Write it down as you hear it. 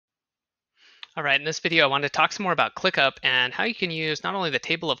All right, in this video, I want to talk some more about ClickUp and how you can use not only the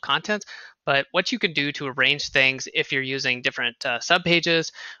table of contents, but what you can do to arrange things if you're using different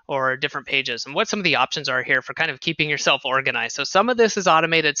subpages or different pages, and what some of the options are here for kind of keeping yourself organized. So some of this is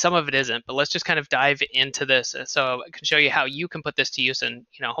automated, some of it isn't, but let's just kind of dive into this so I can show you how you can put this to use and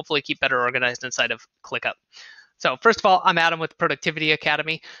hopefully keep better organized inside of ClickUp. So first of all, I'm Adam with Productivity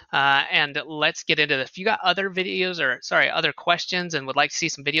Academy, and let's get into this. If you got other videos or other questions and would like to see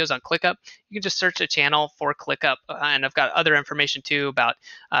some videos on ClickUp, you can just search a channel for ClickUp, and I've got other information too about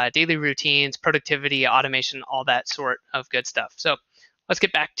daily routines, productivity, automation, all that sort of good stuff. So let's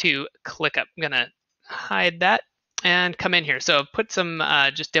get back to ClickUp. I'm gonna hide that and come in here. So put some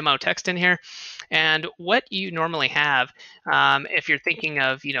just demo text in here. And what you normally have, if you're thinking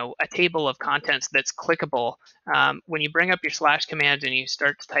of a table of contents that's clickable, when you bring up your slash command and you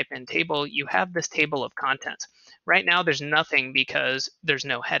start to type in table, you have this table of contents. Right now there's nothing because there's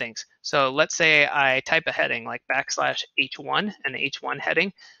no headings. So let's say I type a heading like \h1, an h1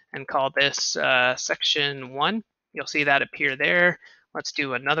 heading, and call this section 1. You'll see that appear there. Let's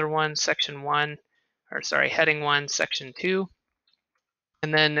do another one, section 1, or sorry, heading 1, section 2.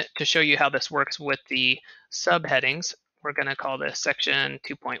 And then to show you how this works with the subheadings, we're going to call this section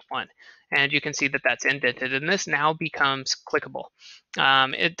 2.1. And you can see that that's indented, and this now becomes clickable.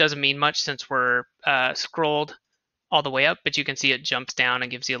 It doesn't mean much since we're scrolled all the way up, but you can see it jumps down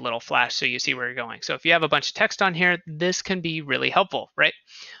and gives you a little flash so you see where you're going. So if you have a bunch of text on here, this can be really helpful, right?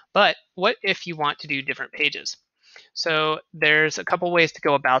 But what if you want to do different pages? So there's a couple ways to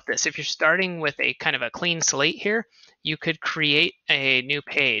go about this. If you're starting with a kind of a clean slate here, you could create a new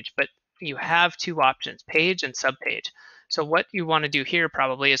page, but you have two options, page and subpage. So what you want to do here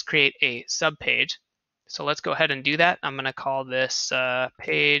probably is create a subpage. So let's go ahead and do that. I'm going to call this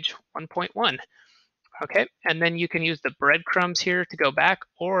page 1.1. Okay, and then you can use the breadcrumbs here to go back,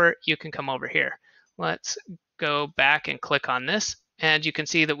 or you can come over here. Let's go back and click on this. And you can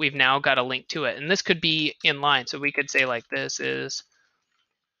see that we've now got a link to it. And this could be inline. So we could say like this is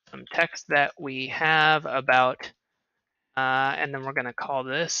some text that we have about, and then we're going to call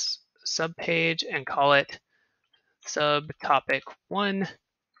this subpage and call it subtopic 1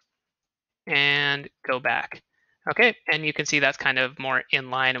 and go back. Okay, and you can see that's kind of more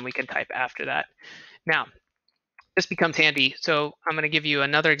inline and we can type after that. Now, this becomes handy. So I'm going to give you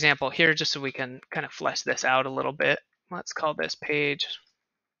another example here just so we can kind of flesh this out a little bit. Let's call this page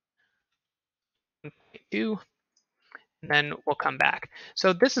 1.2, and then we'll come back.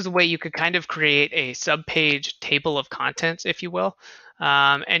 So this is a way you could kind of create a subpage table of contents, if you will.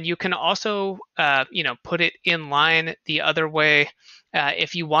 And you can also, put it in line the other way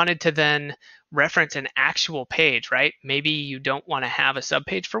if you wanted to then reference an actual page, right? Maybe you don't want to have a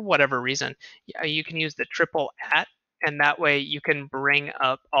subpage for whatever reason. You can use the triple @ and that way you can bring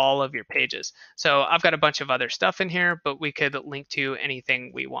up all of your pages. So I've got a bunch of other stuff in here, but we could link to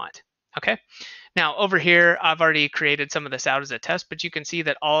anything we want. Okay. Now over here, I've already created some of this out as a test, but you can see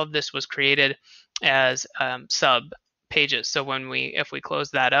that all of this was created as sub pages. So if we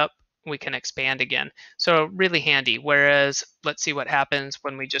close that up, we can expand again. So really handy. Whereas let's see what happens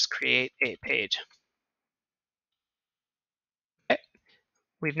when we just create a page.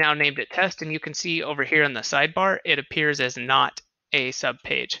 We've now named it test, and you can see over here in the sidebar, it appears as not a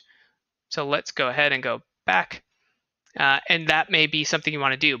subpage. So let's go ahead and go back. And that may be something you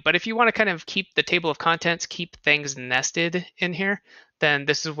want to do. But if you want to kind of keep the table of contents, keep things nested in here, then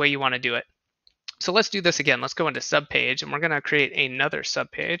this is the way you want to do it. So let's do this again. Let's go into subpage, and we're going to create another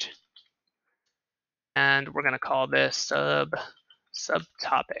subpage. And we're going to call this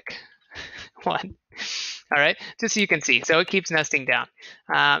subtopic 1. All right, just so you can see. So it keeps nesting down.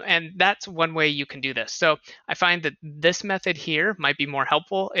 And that's one way you can do this. So I find that this method here might be more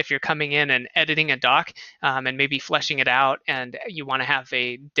helpful if you're coming in and editing a doc and maybe fleshing it out and you want to have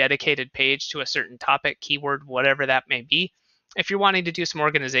a dedicated page to a certain topic, keyword, whatever that may be. If you're wanting to do some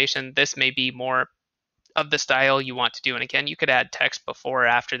organization, this may be more of the style you want to do. And again, you could add text before or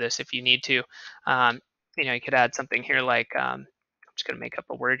after this if you need to. You could add something here like, I'm just going to make up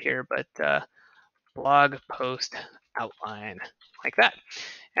a word here, but blog post outline, like that.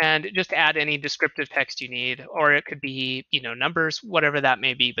 And just add any descriptive text you need, or it could be, numbers, whatever that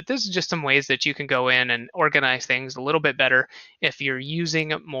may be. But this is just some ways that you can go in and organize things a little bit better if you're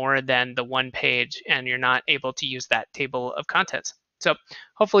using more than the one page and you're not able to use that table of contents. So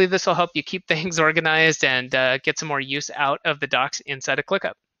hopefully this will help you keep things organized and get some more use out of the docs inside of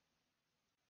ClickUp.